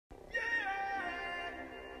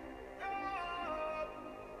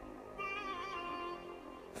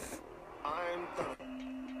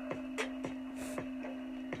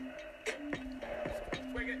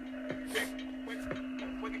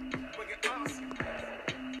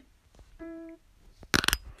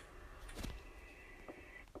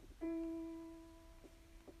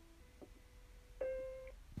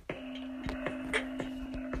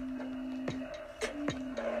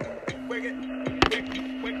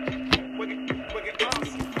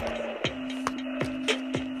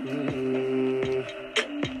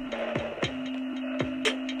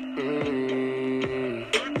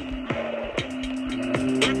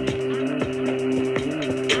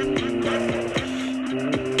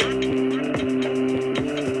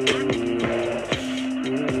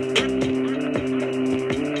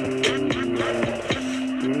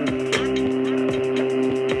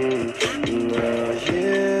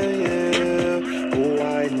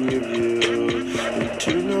widen your view and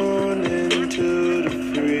tune on into the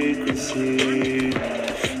frequency.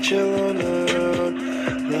 Chill on out,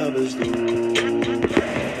 love is the rule.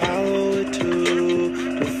 Follow it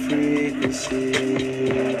to the frequency.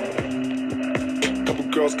 Couple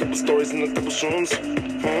girls, couple stories, and a couple shrooms.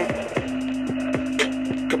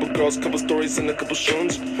 Couple girls, couple stories, and a couple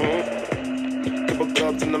shrooms. Couple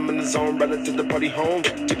clubs, and I'm in the zone, right to the party home.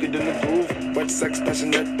 Take it in the groove, wet sex,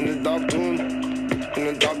 passionate in the dark tune, in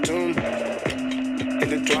the dark tune.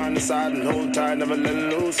 Intertwine inside and hold tight, never let it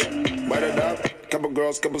loose. Wet it up. Couple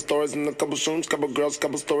girls, couple stories, and a couple shrooms. Couple girls,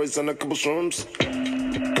 couple stories, and a couple shrooms.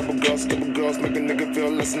 Couple girls, make a nigga feel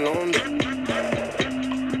less alone.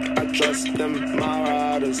 I trust them, my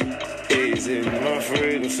riders, easy, my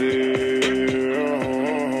frequency.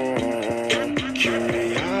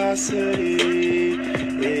 Curiosity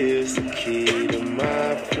is the key to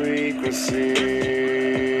my frequency.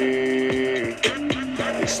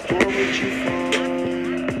 Explore what you find.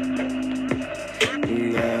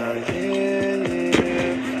 Now,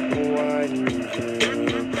 why do you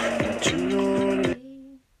know that? That's rude.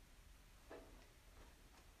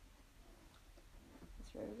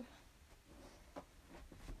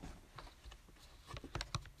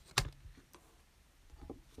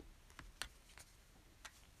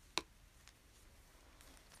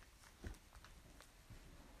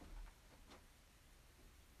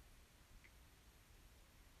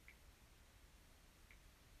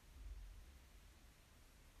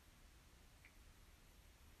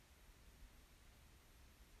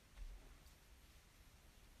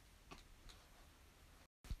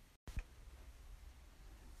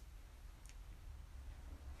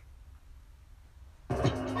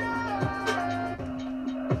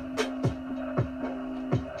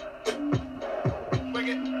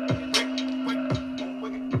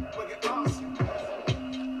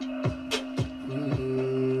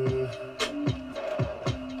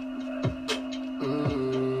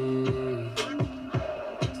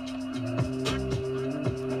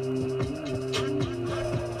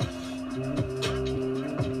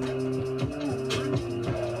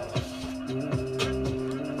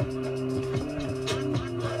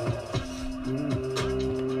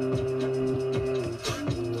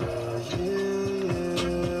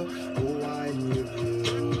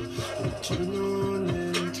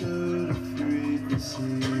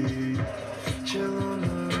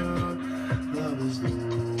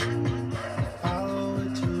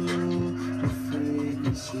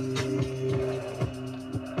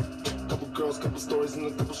 Couple stories and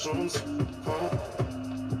a couple shrooms.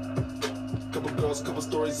 Couple girls, couple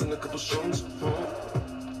stories and a couple shrooms.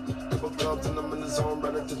 Couple clubs and I'm in the zone,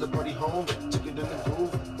 right into the party home. Took it in the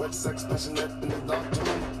groove, wet sex, passionate in the dark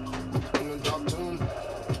tune, in the dark tune.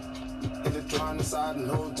 Intertwine inside and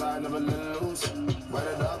hold tight, never let it loose. Wet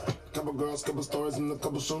it up. Couple girls, couple stories and a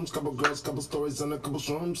couple shrooms. Couple girls, couple stories and a couple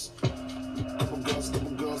shrooms. Couple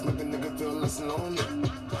girls, make a nigga feel less alone.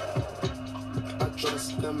 I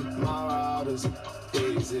trust them, my riders,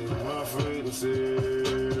 easy, my frequency.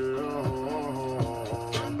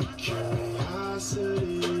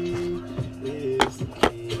 Curiosity is the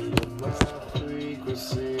key to my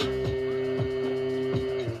frequency.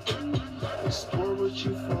 Explore what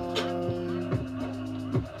you find.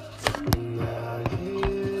 Now,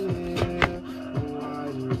 why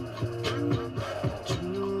do you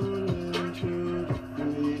tune into the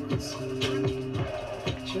frequency?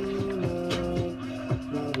 Tune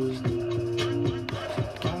love is good.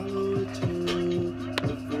 Follow it to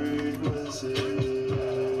the frequency.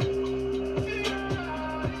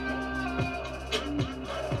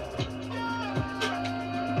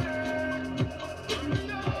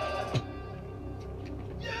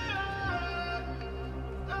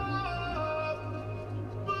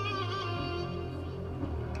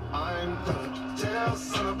 I'm gonna tell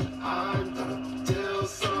some, I'm gonna tell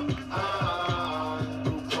some,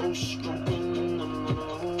 I'm close stroking,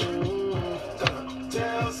 gonna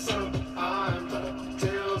tell some, I'm gonna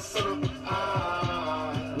tell some,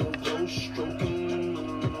 I'm close stroking,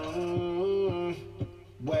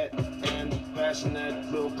 wet and passionate,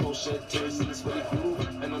 real close, shed tears in this really groove,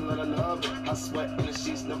 and a lot of love, I sweat in the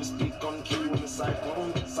sheets, never speak on cue in the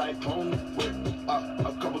cyclone, with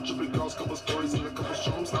a couple trippy girls, couple stories and a couple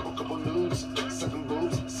shrooms, now a couple nudes, second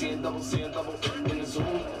boobs, seeing double in the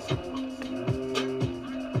zoom.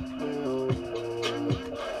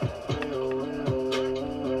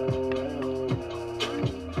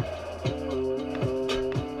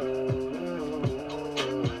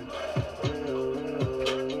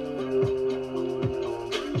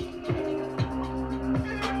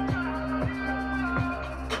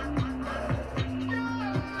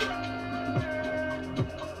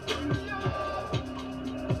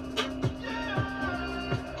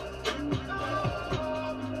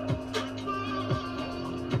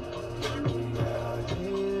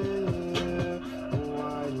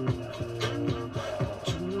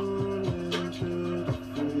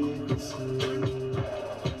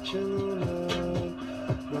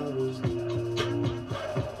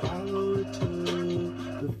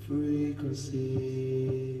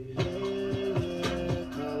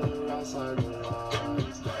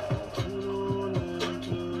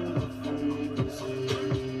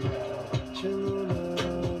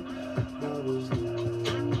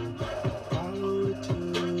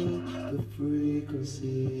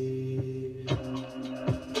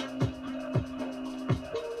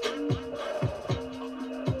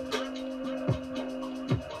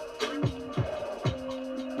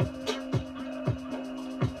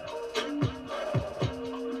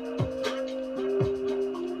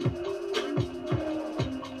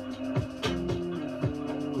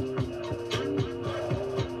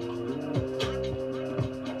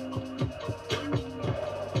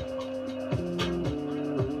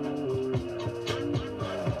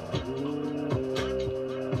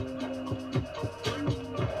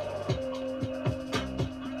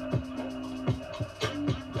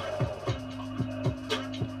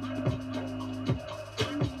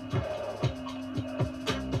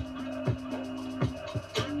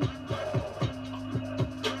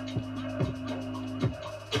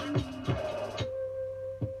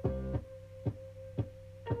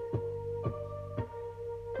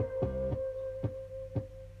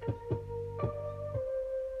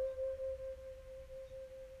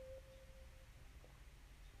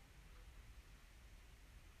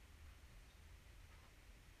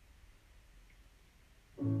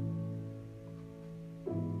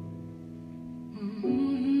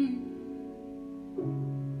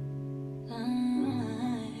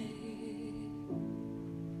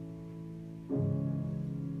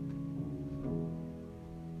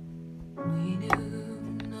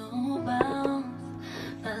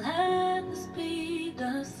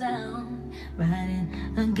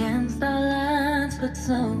 against our lines, but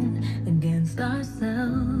sewn against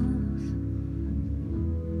ourselves.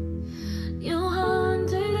 You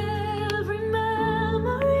haunted every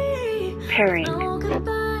memory. Pairing. No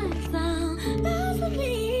goodbye sound ever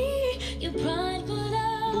me. Your pride put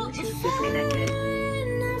out the fire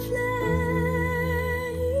in the flames.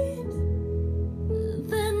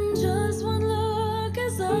 Then just one look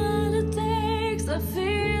is all it takes. I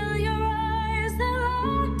feel your eyes, they're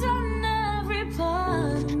locked on every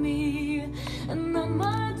part of me. And then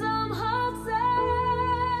my dumb heart says,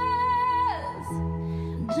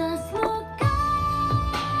 just look out.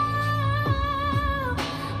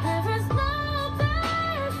 There is no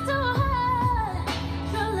place to hide.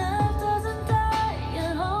 Your love doesn't die,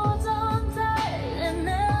 it holds on tight and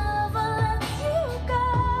never lets you go.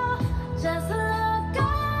 Just look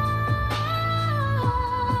out.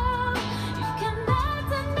 You cannot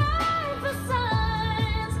deny the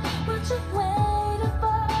signs, but you've waited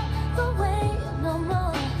for the wait no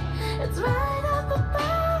more. It's right up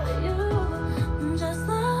above you. Just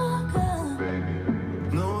look up.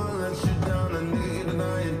 No one lets you down, I need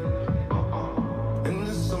deny it. And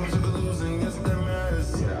there's so much of losing, yes, that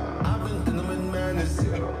matters. I've been dealing with madness.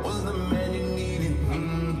 Wasn't the man you needed.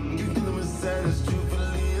 You dealing with sadness,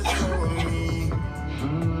 truthfully, it's showing me.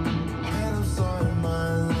 And I'm sorry,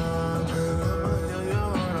 my love. I feel your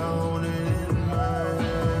heart, I hold it in my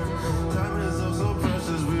hand. Time is so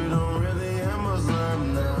precious, we don't really have much time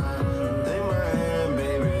now. Take my hand,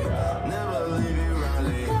 baby, never leave you,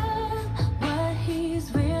 Riley. What he's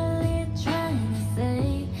really trying to say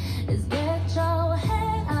is get your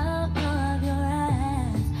head out of your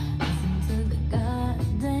ass. Listen to the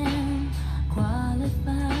goddamn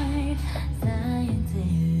qualified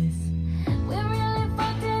scientists. We really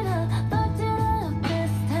fucked it up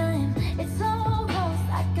this time. It's so close,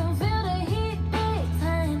 I can feel the heat big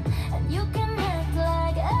time. And you can act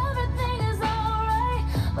like everything is alright,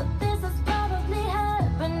 but this is probably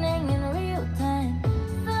happening in real time.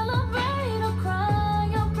 Celebrate or cry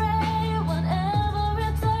or pray, whatever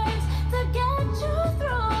it takes to get you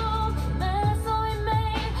through the mess that we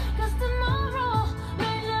made. 'Cause tomorrow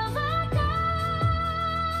may never come.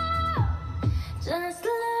 Just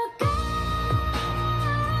look out.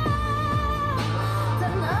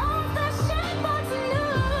 Turn off the shit that's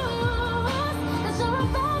news, 'cause you're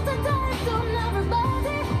about to die soon,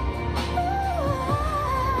 everybody.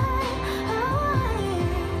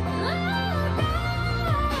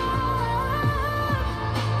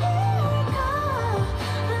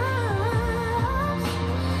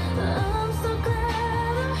 I'm so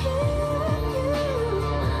glad I'm here with you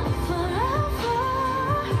forever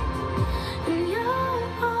in your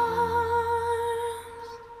arms.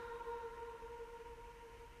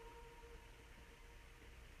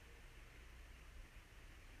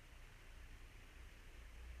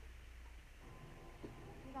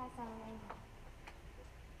 You guys sound amazing.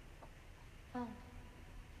 Fun.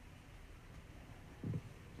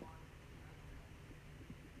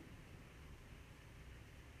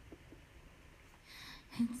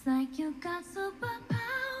 It's like you got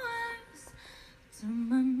superpowers. Turn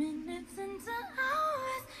my minutes into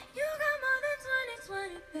hours. You got more than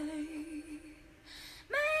 20/20, babe.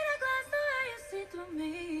 Made a glass the way you see through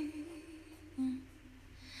me.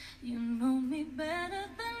 You know me better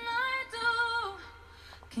than I do.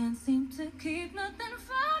 Can't seem to keep nothing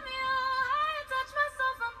from you. I touch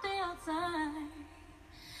myself from the outside.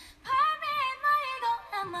 Permeate my ego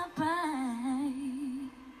and my pride.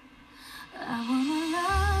 I wanna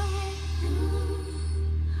love you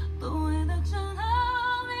the way that you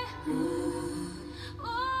love me. Ooh,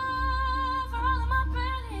 for all of my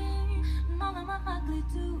pretty and all of my ugly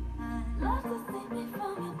too. I love to see me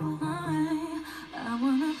from your behind. I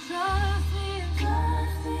wanna trust me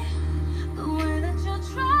the way that you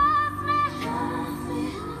trust me.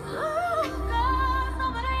 Ooh, 'cause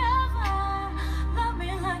nobody ever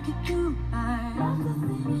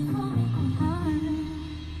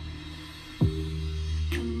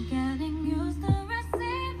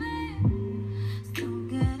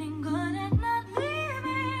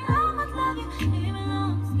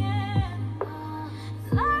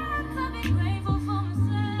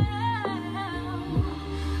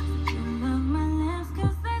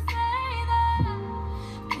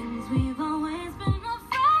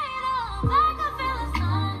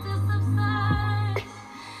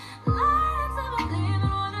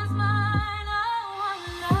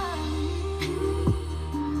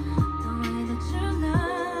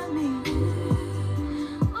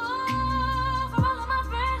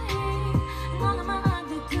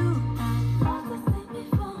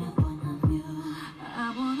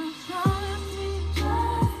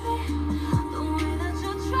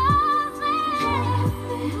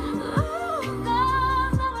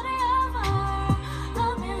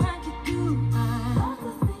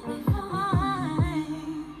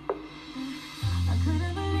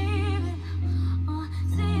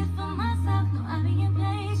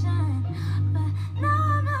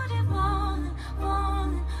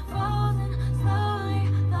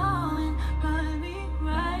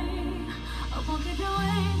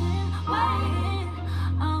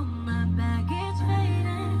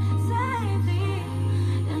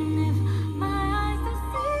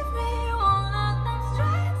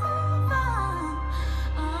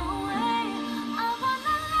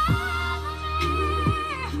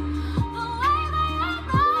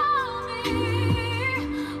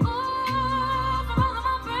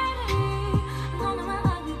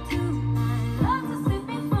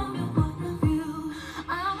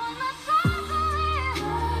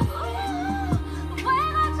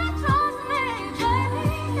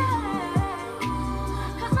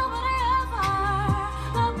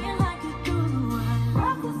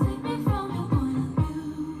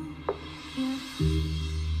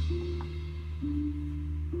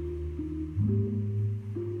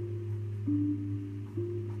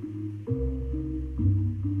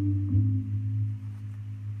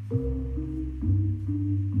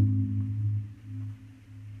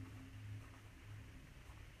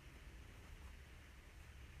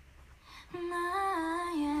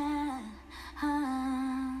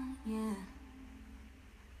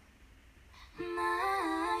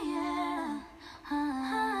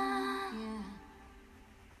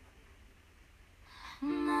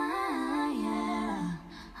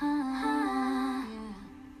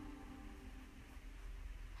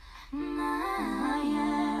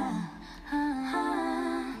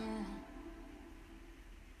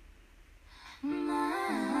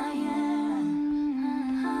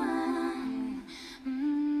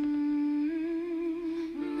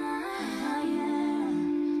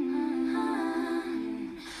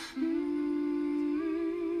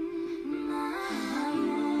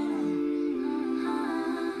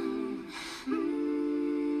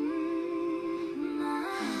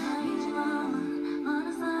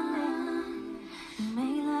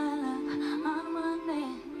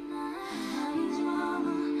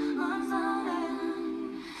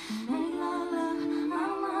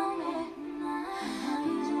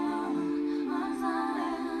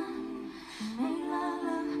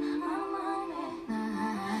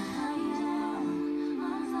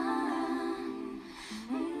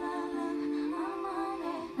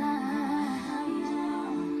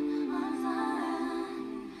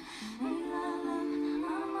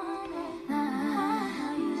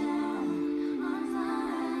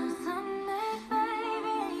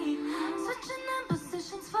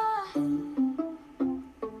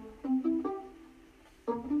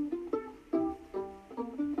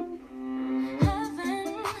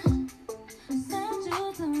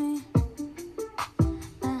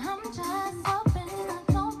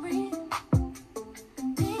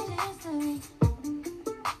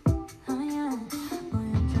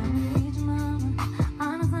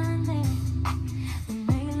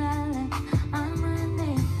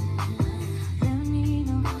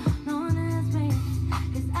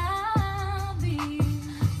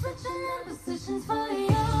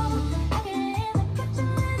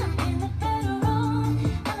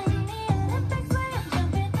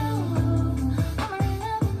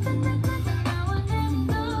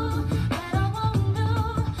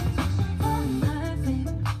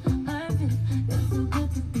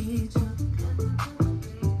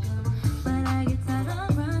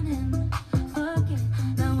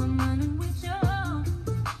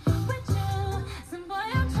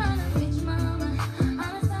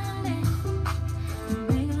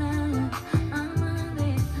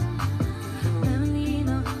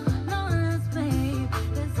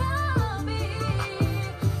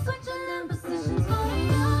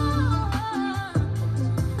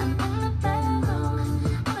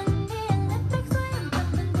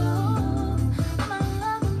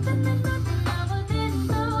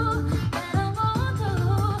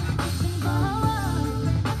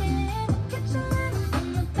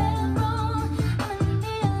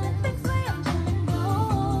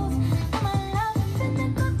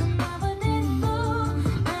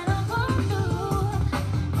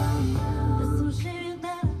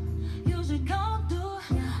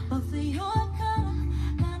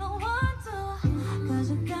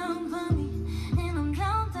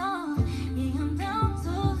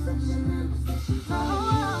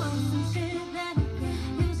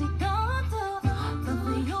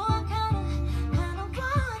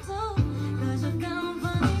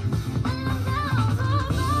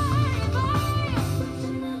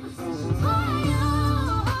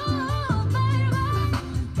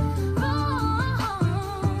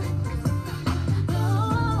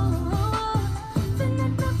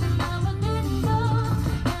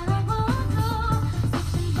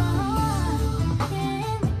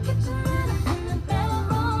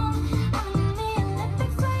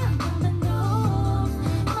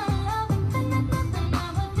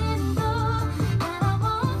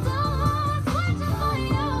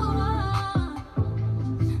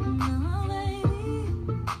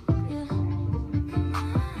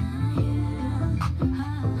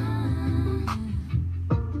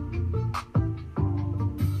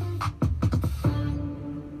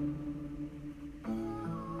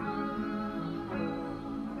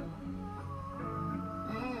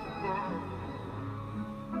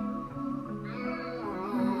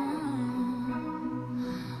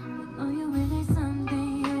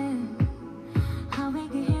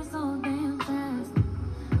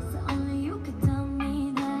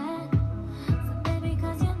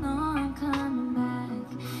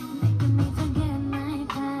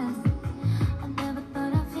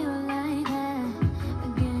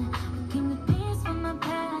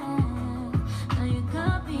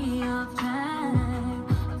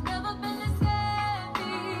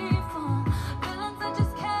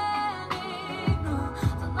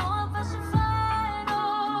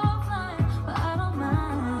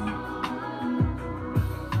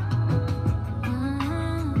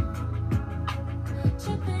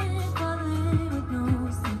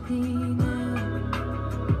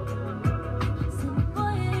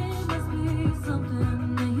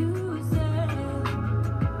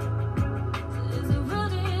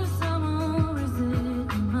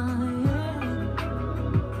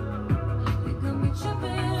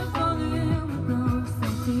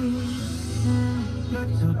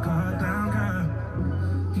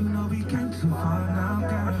so far now,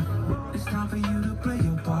 girl. It's time for you to play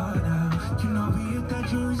your part now. You know we hit that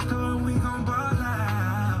jewelry store and we gon' ball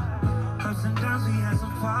out. Ups and downs, we had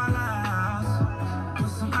some fallouts. Put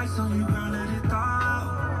some ice on you, girl, let it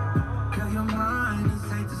thaw. Girl, your mind is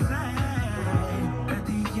safe to say. At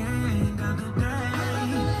the end of the day,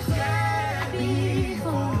 scared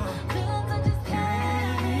before. Feelings I just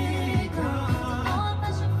can't ignore. Know if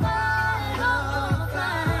I should fight or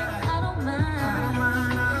flight. I don't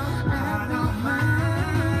mind. I don't mind.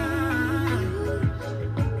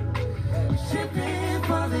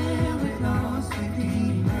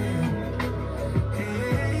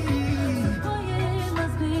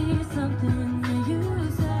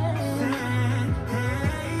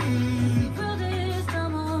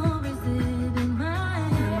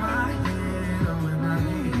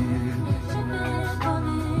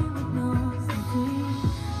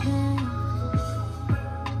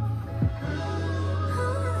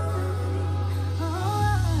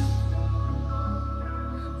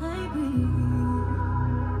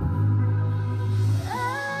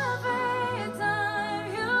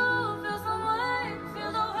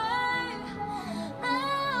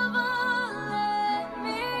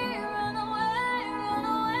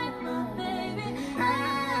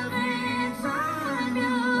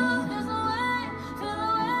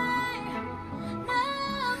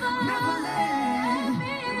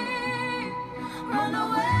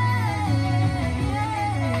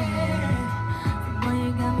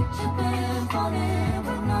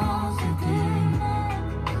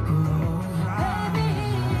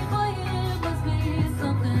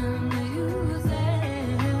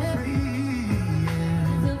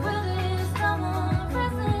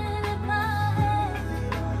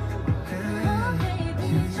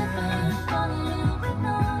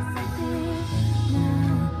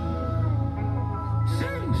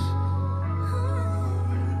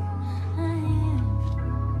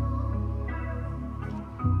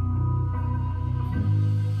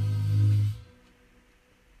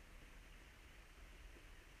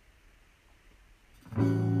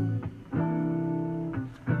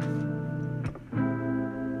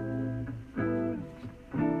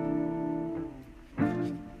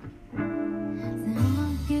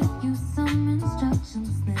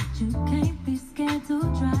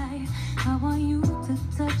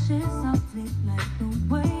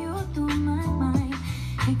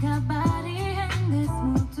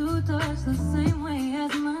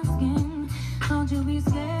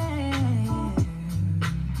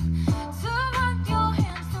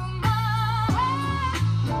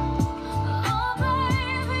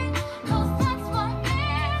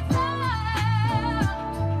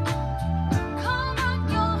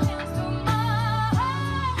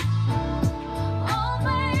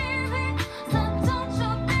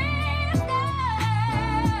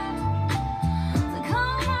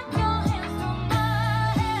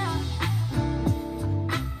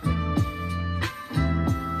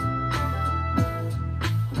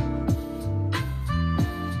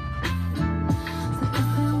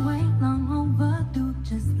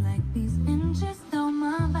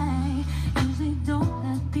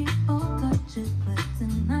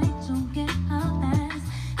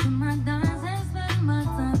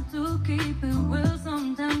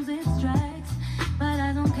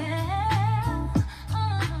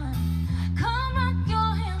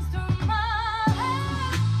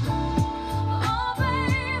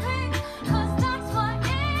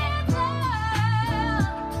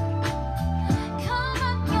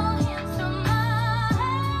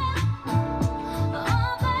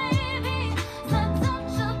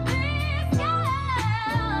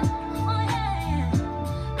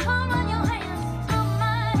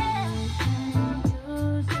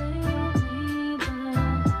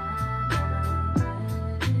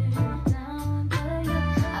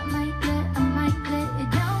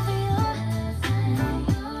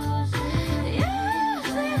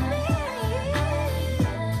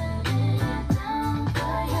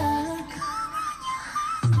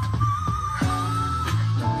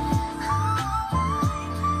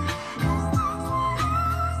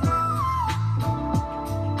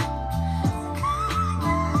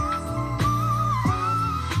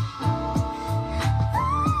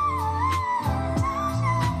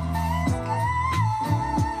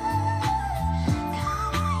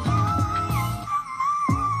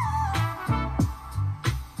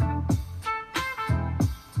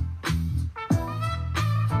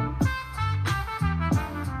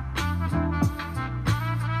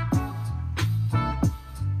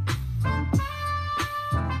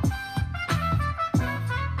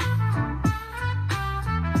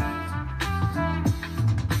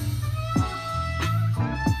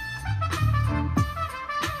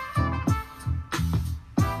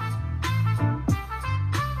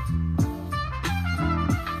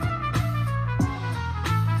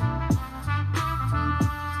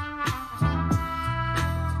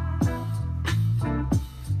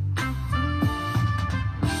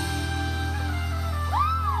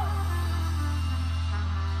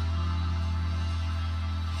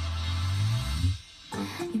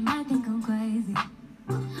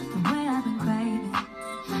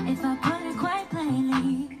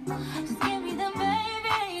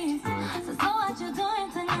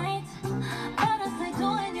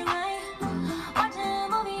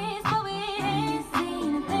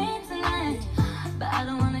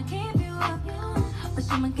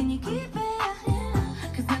 can you keep it?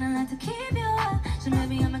 Cause then I like to keep you up. So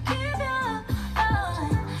maybe I'ma keep you up. Oh,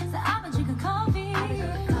 so I've been drinking coffee,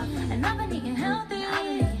 and I've been eating healthy.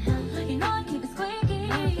 You know I keep it squeaky,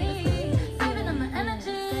 saving up my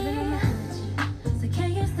energy. So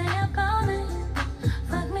can you stay up all night?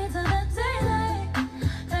 Fuck me till the daylight,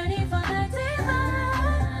 30 for 35.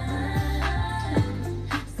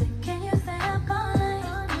 So can you stay up all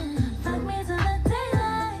night? Fuck me till the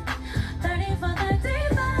daylight, 30 for 35.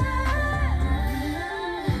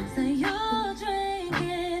 So you drink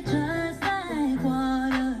it just like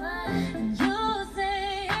water, and you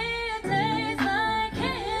say it tastes like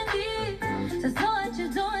candy. So what you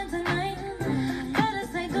doing tonight? Better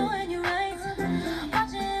say doing you right.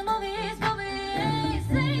 Watching movies,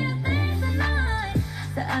 say the things tonight.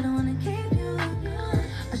 So I don't wanna keep you up,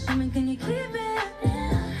 but show me can you keep it?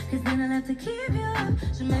 Cause then I'll have to keep you up.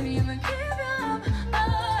 So maybe I'ma keep you up.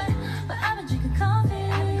 But I've been drinking coffee,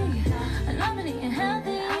 and I've been eating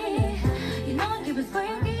healthy. You know I keep it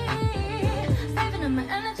squeaky, saving up my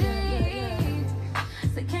energy.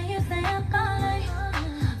 So can you stay up all night?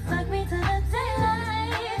 Fuck me till the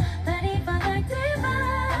daylight, 30 for 35.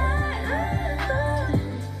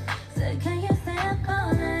 So can you stay up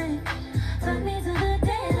all night? Fuck me till the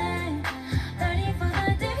daylight, 30 for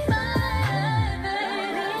 35,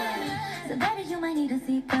 baby. So baby, you might need a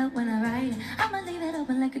seatbelt when I ride it. I'ma leave it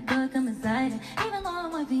open like a door, come inside it. Even though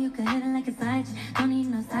I'm wifey, you can hit it like a side chick. Don't need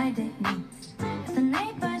no side dick, no. It's an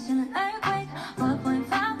 8-version, an earthquake,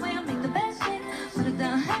 4.5 way, I make the best shit. Put it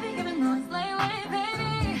down heavy, even though it's lightweight,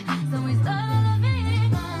 baby. So we start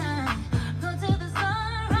elevating, go till the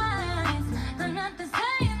sunrise, done at the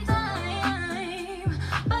same time.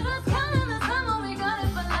 But let's count in the time when we got it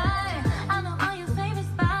for life. I know all your favorite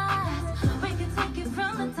spots, we can take it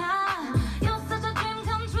from the top. You're such a dream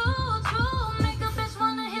come true, true. Make a bitch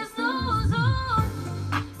wanna hit snooze.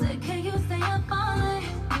 So can you stay up all night?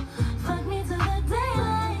 Fuck me till the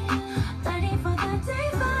daylight, 30 for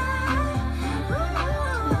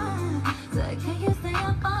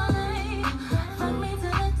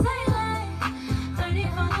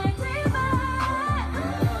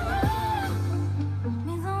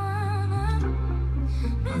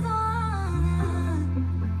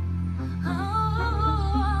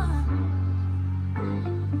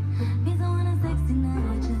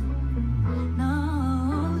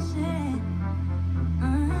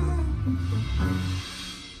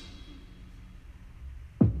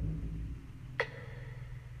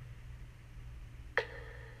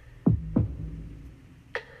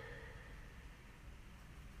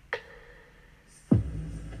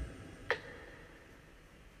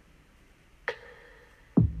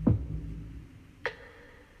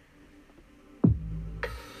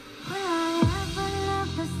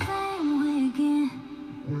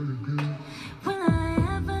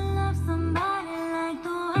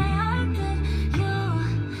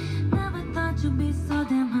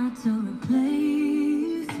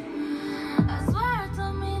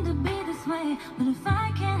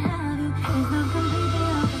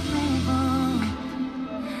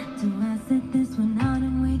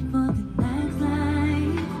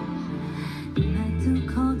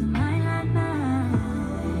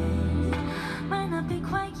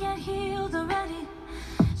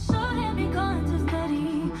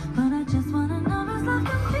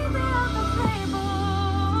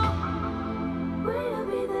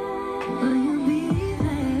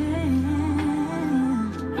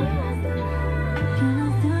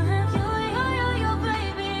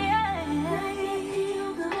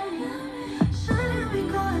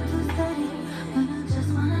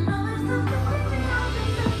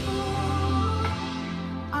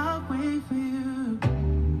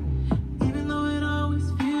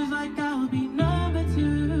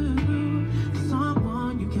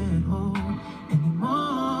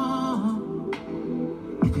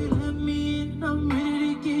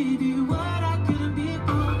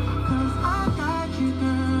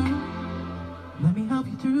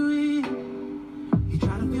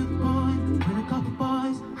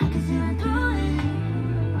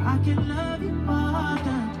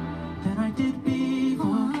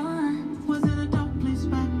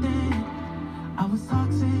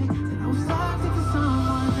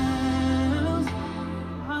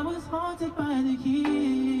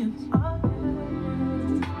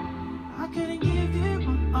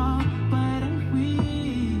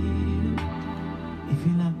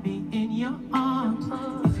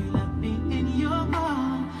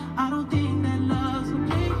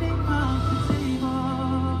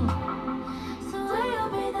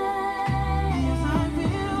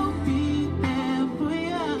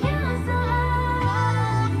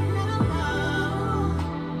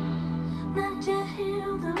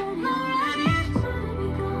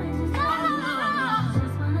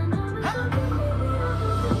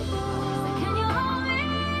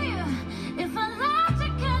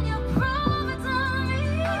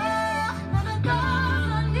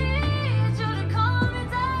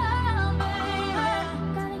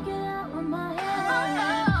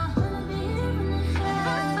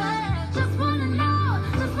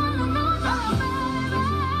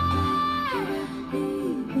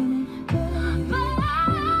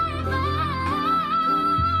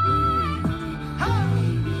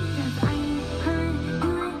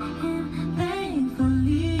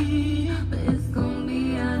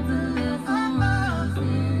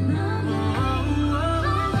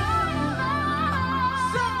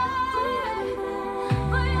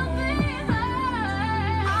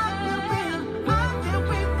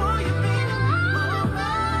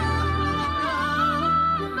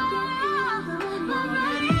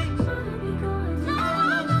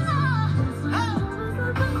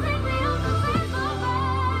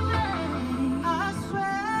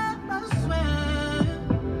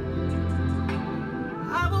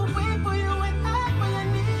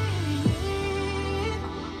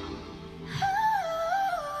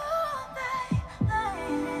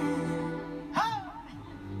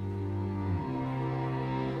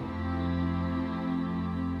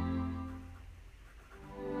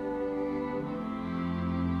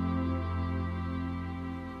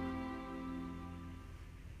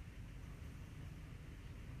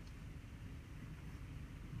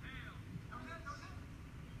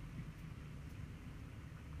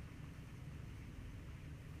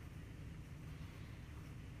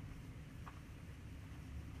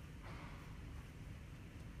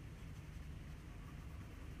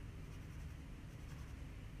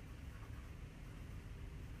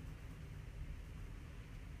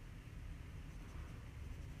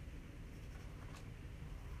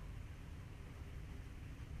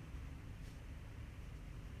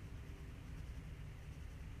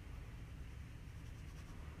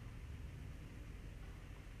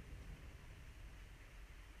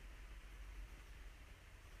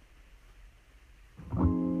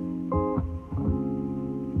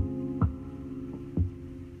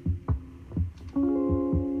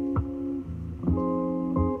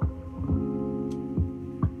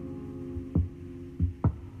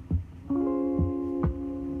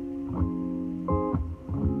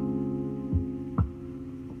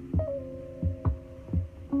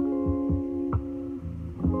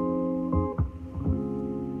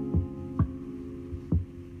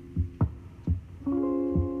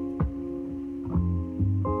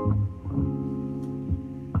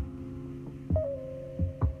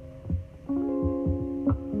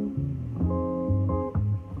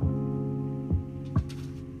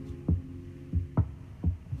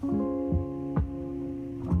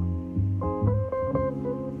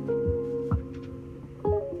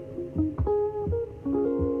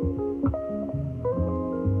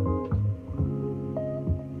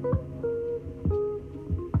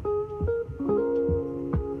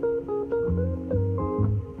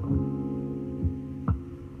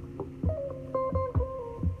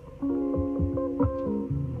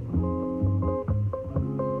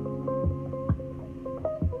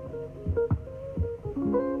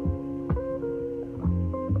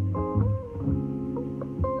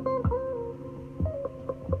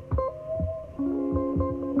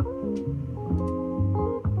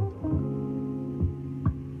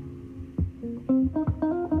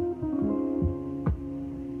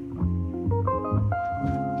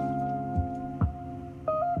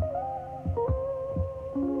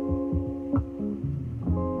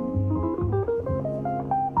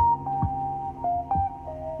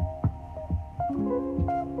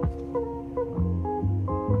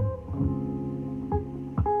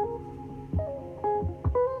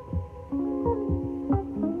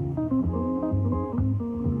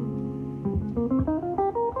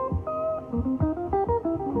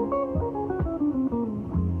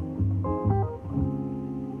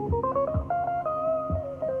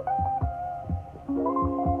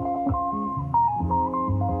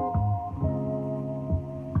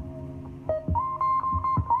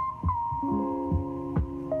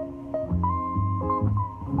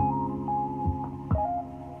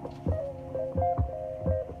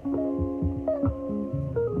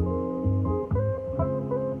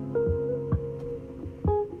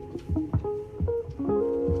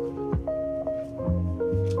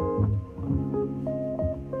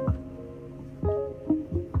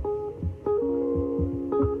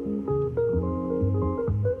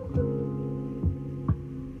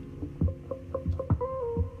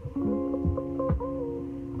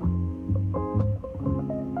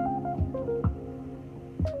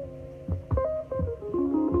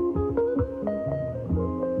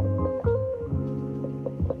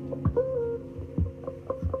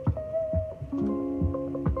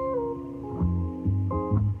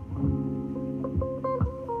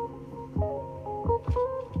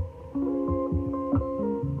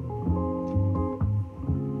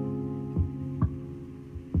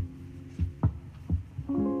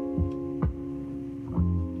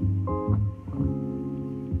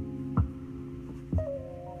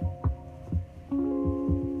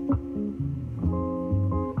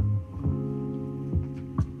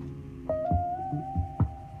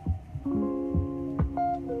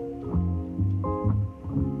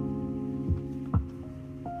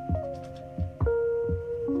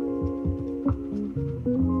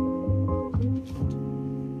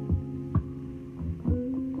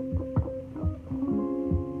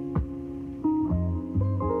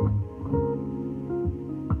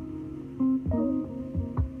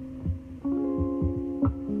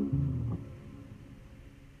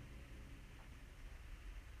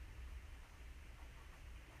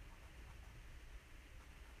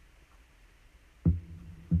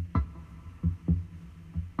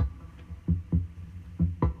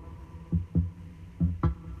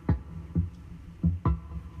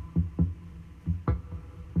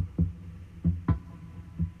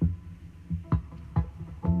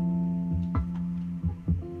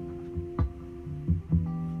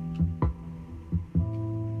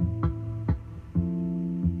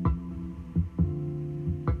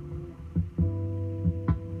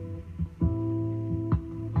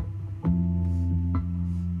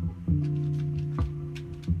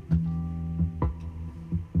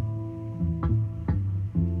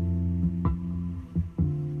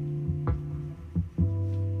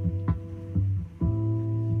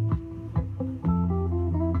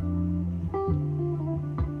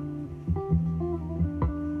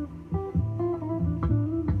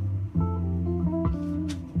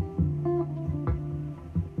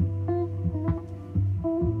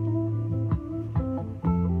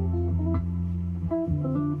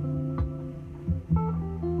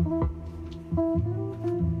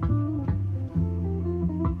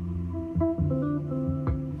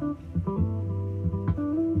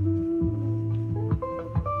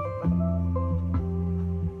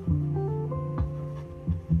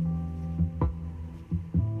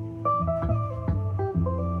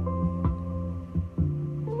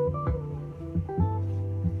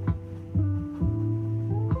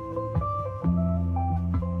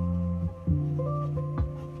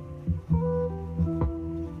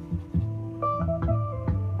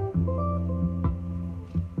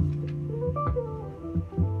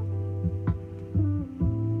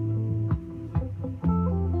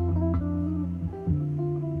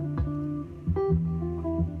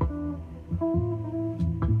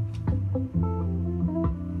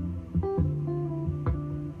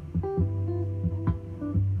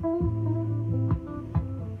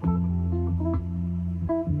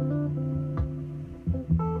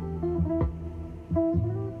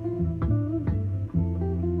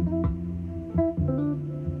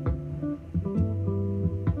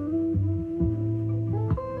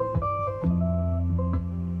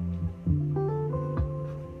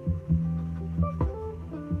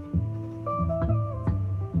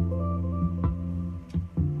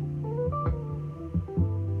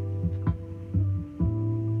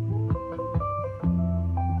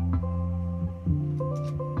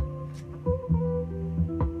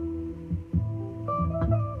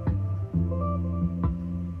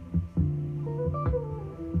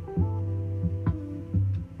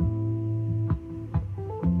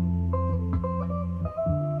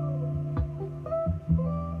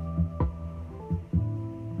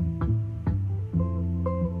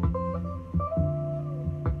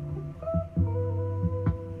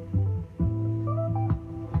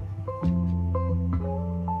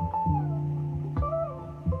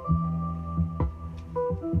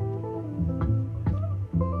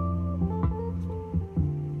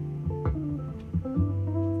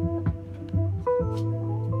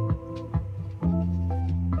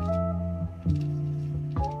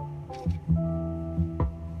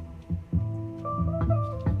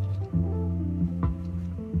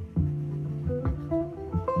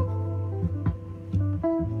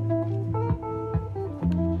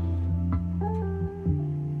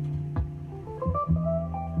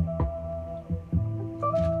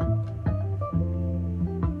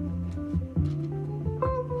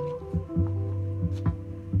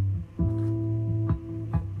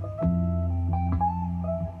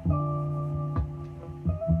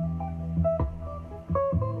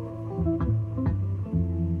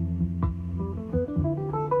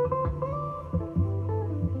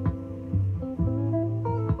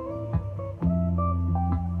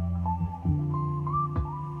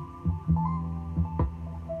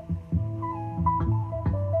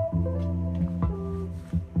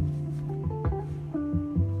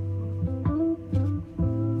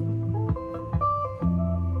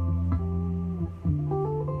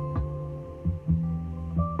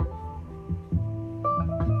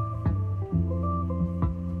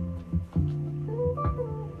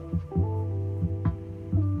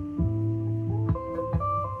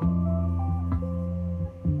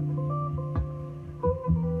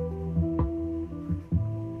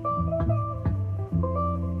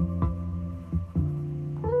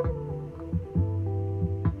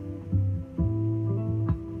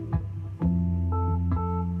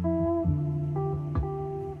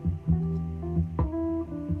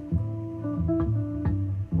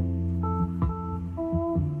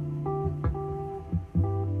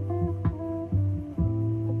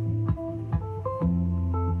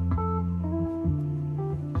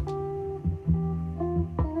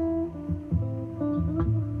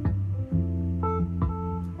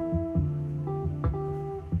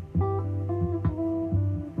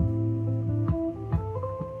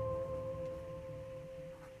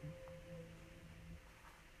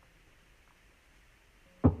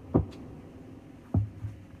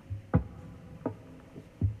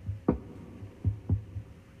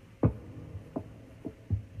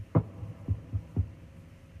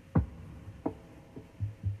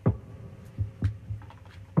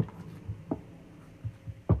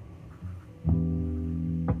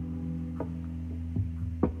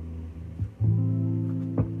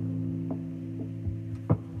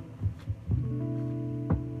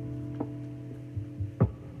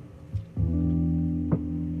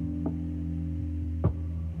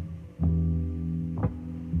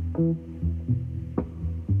Mm-hmm.